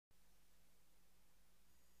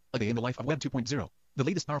A day in the life of Web 2.0. The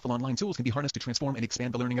latest powerful online tools can be harnessed to transform and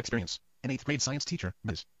expand the learning experience. An 8th grade science teacher,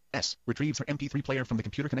 Ms. S, retrieves her MP3 player from the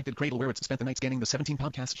computer-connected cradle where it's spent the night scanning the 17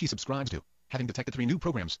 podcasts she subscribes to. Having detected 3 new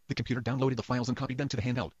programs, the computer downloaded the files and copied them to the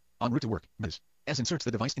handheld. En route to work, Ms. S inserts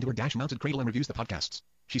the device into her dash-mounted cradle and reviews the podcasts.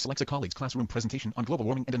 She selects a colleague's classroom presentation on global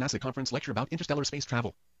warming and a NASA conference lecture about interstellar space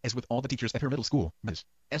travel. As with all the teachers at her middle school, Ms.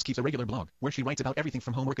 S keeps a regular blog, where she writes about everything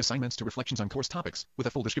from homework assignments to reflections on course topics, with a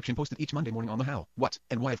full description posted each Monday morning on the how, what,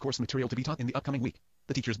 and why of course material to be taught in the upcoming week.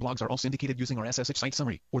 The teachers' blogs are all syndicated using our SSH site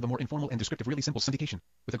summary, or the more informal and descriptive really simple syndication.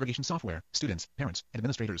 With aggregation software, students, parents,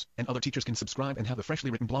 administrators, and other teachers can subscribe and have the freshly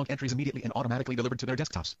written blog entries immediately and automatically delivered to their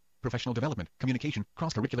desktops. Professional development, communication,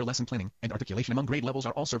 cross-curricular lesson planning, and articulation among grade levels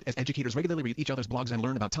are all served as educators regularly read each other's blogs and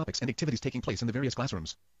learn about topics and activities taking place in the various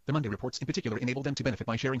classrooms. The Monday reports in particular enable them to benefit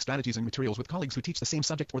by sharing strategies and materials with colleagues who teach the same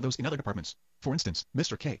subject or those in other departments. For instance,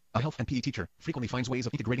 Mr. K, a health and PE teacher, frequently finds ways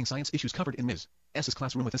of integrating science issues covered in Ms. S's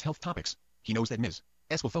classroom with his health topics. He knows that Ms.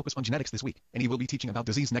 S will focus on genetics this week, and he will be teaching about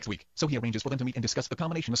disease next week, so he arranges for them to meet and discuss a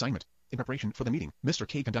combination assignment. In preparation for the meeting, Mr.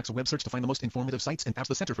 K conducts a web search to find the most informative sites and adds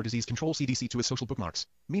the Center for Disease Control CDC to his social bookmarks.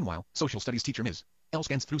 Meanwhile, social studies teacher Ms. L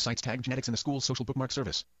scans through sites tagged genetics in the school's social bookmark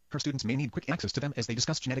service. Her students may need quick access to them as they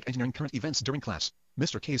discuss genetic engineering current events during class.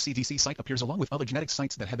 Mr. K's CDC site appears along with other genetics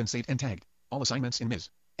sites that have been saved and tagged. All assignments in Ms.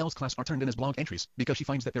 L's class are turned in as blog entries, because she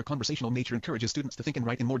finds that their conversational nature encourages students to think and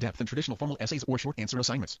write in more depth than traditional formal essays or short answer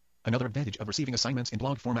assignments. Another advantage of receiving assignments in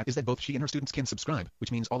blog format is that both she and her students can subscribe,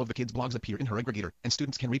 which means all of the kids' blogs appear in her aggregator, and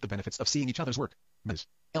students can reap the benefits of seeing each other's work. Ms.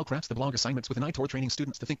 L crafts the blog assignments with an eye toward training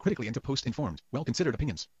students to think critically and to post informed, well-considered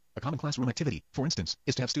opinions. A common classroom activity, for instance,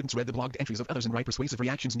 is to have students read the blogged entries of others and write persuasive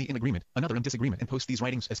reactions in agreement, another in disagreement, and post these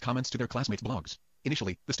writings as comments to their classmates' blogs.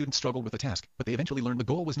 Initially, the students struggled with the task, but they eventually learned the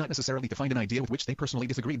goal was not necessarily to find an idea with which they personally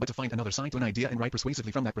disagreed but to find another side to an idea and write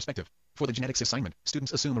persuasively from that perspective. For the genetics assignment,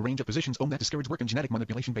 students assume a range of positions that discourage work in genetic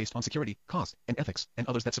manipulation based on security, cost, and ethics, and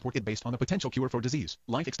others that support it based on the potential cure for disease,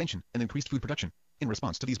 life extension, and increased food production. In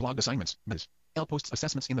response to these blog assignments, Ms. L posts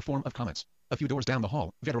assessments in the form of comments. A few doors down the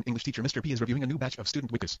hall, veteran English teacher Mr. P is reviewing a new batch of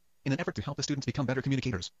student wikis. In an effort to help the students become better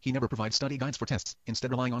communicators, he never provides study guides for tests,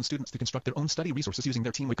 instead relying on students to construct their own study resources using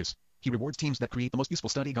their team wikis. He rewards teams that create the most useful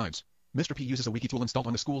study guides. Mr. P uses a wiki tool installed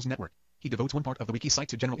on the school's network. He devotes one part of the wiki site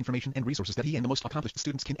to general information and resources that he and the most accomplished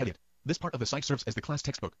students can edit. This part of the site serves as the class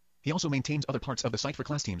textbook. He also maintains other parts of the site for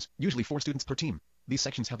class teams, usually 4 students per team. These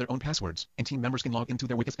sections have their own passwords, and team members can log into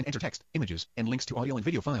their wikis and enter text, images, and links to audio and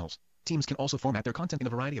video files. Teams can also format their content in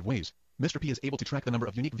a variety of ways. Mr. P is able to track the number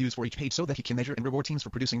of unique views for each page so that he can measure and reward teams for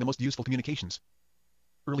producing the most useful communications.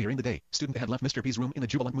 Earlier in the day, student had left Mr. P's room in a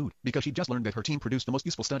jubilant mood because she just learned that her team produced the most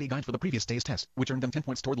useful study guide for the previous day's test, which earned them 10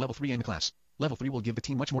 points toward level 3 in the class. Level 3 will give the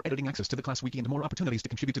team much more editing access to the class wiki and more opportunities to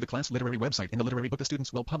contribute to the class literary website and the literary book the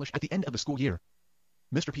students will publish at the end of the school year.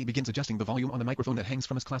 Mr. P begins adjusting the volume on the microphone that hangs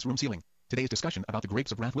from his classroom ceiling. Today's discussion about the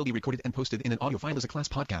grapes of wrath will be recorded and posted in an audio file as a class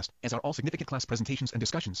podcast, as are all significant class presentations and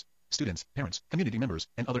discussions. Students, parents, community members,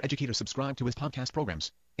 and other educators subscribe to his podcast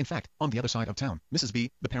programs. In fact, on the other side of town, Mrs.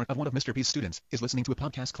 B, the parent of one of Mr. P's students, is listening to a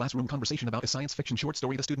podcast classroom conversation about a science fiction short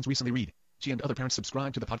story the students recently read. She and other parents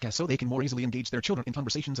subscribe to the podcast so they can more easily engage their children in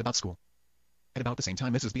conversations about school. At about the same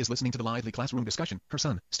time Mrs. B is listening to the lively classroom discussion, her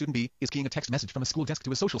son, student B, is keying a text message from a school desk to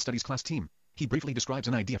his social studies class team. He briefly describes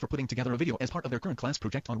an idea for putting together a video as part of their current class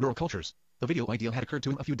project on rural cultures. The video idea had occurred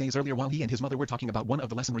to him a few days earlier while he and his mother were talking about one of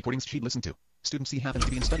the lesson recordings she'd listened to. Student C happens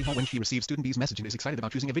to be in study hall when she receives student B's message and is excited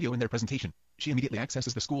about using a video in their presentation. She immediately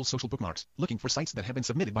accesses the school's social bookmarks, looking for sites that have been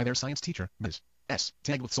submitted by their science teacher, Ms. S,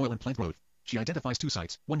 tagged with soil and plant growth. She identifies 2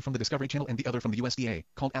 sites, one from the Discovery Channel and the other from the USDA,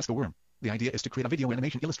 called Ask a Worm. The idea is to create a video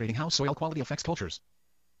animation illustrating how soil quality affects cultures.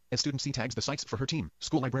 As student C tags the sites for her team,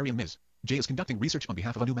 school librarian Ms. J is conducting research on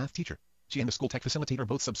behalf of a new math teacher. She and the school tech facilitator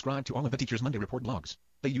both subscribe to all of the teacher's Monday report blogs.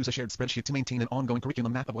 They use a shared spreadsheet to maintain an ongoing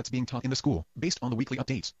curriculum map of what's being taught in the school, based on the weekly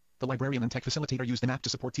updates. The librarian and tech facilitator use the map to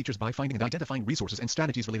support teachers by finding and identifying resources and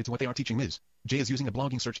strategies related to what they are teaching. Ms. J is using a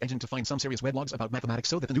blogging search engine to find some serious weblogs about mathematics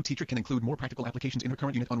so that the new teacher can include more practical applications in her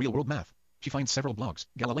current unit on real-world math. She finds several blogs,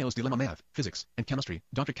 Galileo's Dilemma Math, Physics, and Chemistry,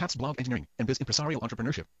 Dr. Katz's blog Engineering, and Biz Impresarial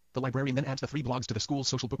Entrepreneurship. The librarian then adds the 3 blogs to the school's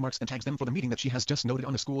social bookmarks and tags them for the meeting that she has just noted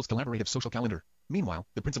on the school's collaborative social calendar. Meanwhile,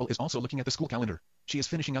 the principal is also looking at the school calendar. She is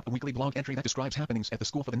finishing up a weekly blog entry that describes happenings at the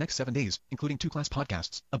school for the next 7 days, including 2 class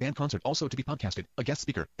podcasts, a band concert also to be podcasted, a guest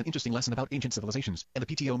speaker, an interesting lesson about ancient civilizations, and a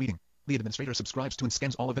PTO meeting. The administrator subscribes to and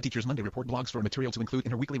scans all of the teacher's Monday report blogs for material to include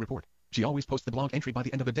in her weekly report. She always posts the blog entry by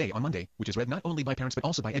the end of the day on Monday, which is read not only by parents but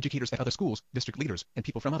also by educators at other schools, district leaders, and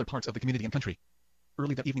people from other parts of the community and country.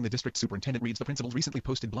 Early that evening the district superintendent reads the principal's recently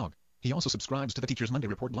posted blog. He also subscribes to the teacher's Monday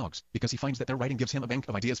report blogs, because he finds that their writing gives him a bank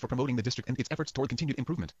of ideas for promoting the district and its efforts toward continued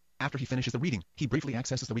improvement. After he finishes the reading, he briefly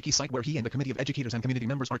accesses the wiki site where he and a committee of educators and community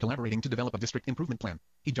members are collaborating to develop a district improvement plan.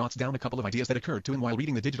 He jots down a couple of ideas that occurred to him while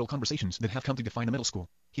reading the digital conversations that have come to define a middle school.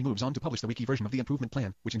 He moves on to publish the wiki version of the improvement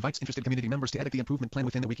plan, which invites interested community members to edit the improvement plan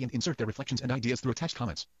within the wiki and insert their reflections and ideas through attached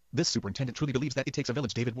comments. This superintendent truly believes that it takes a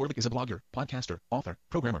village. David Warlick is a blogger, podcaster, author,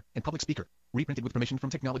 programmer, and public speaker. Reprinted with permission from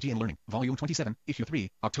Technology and Learning, Volume 27, Issue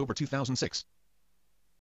 3, October 2006.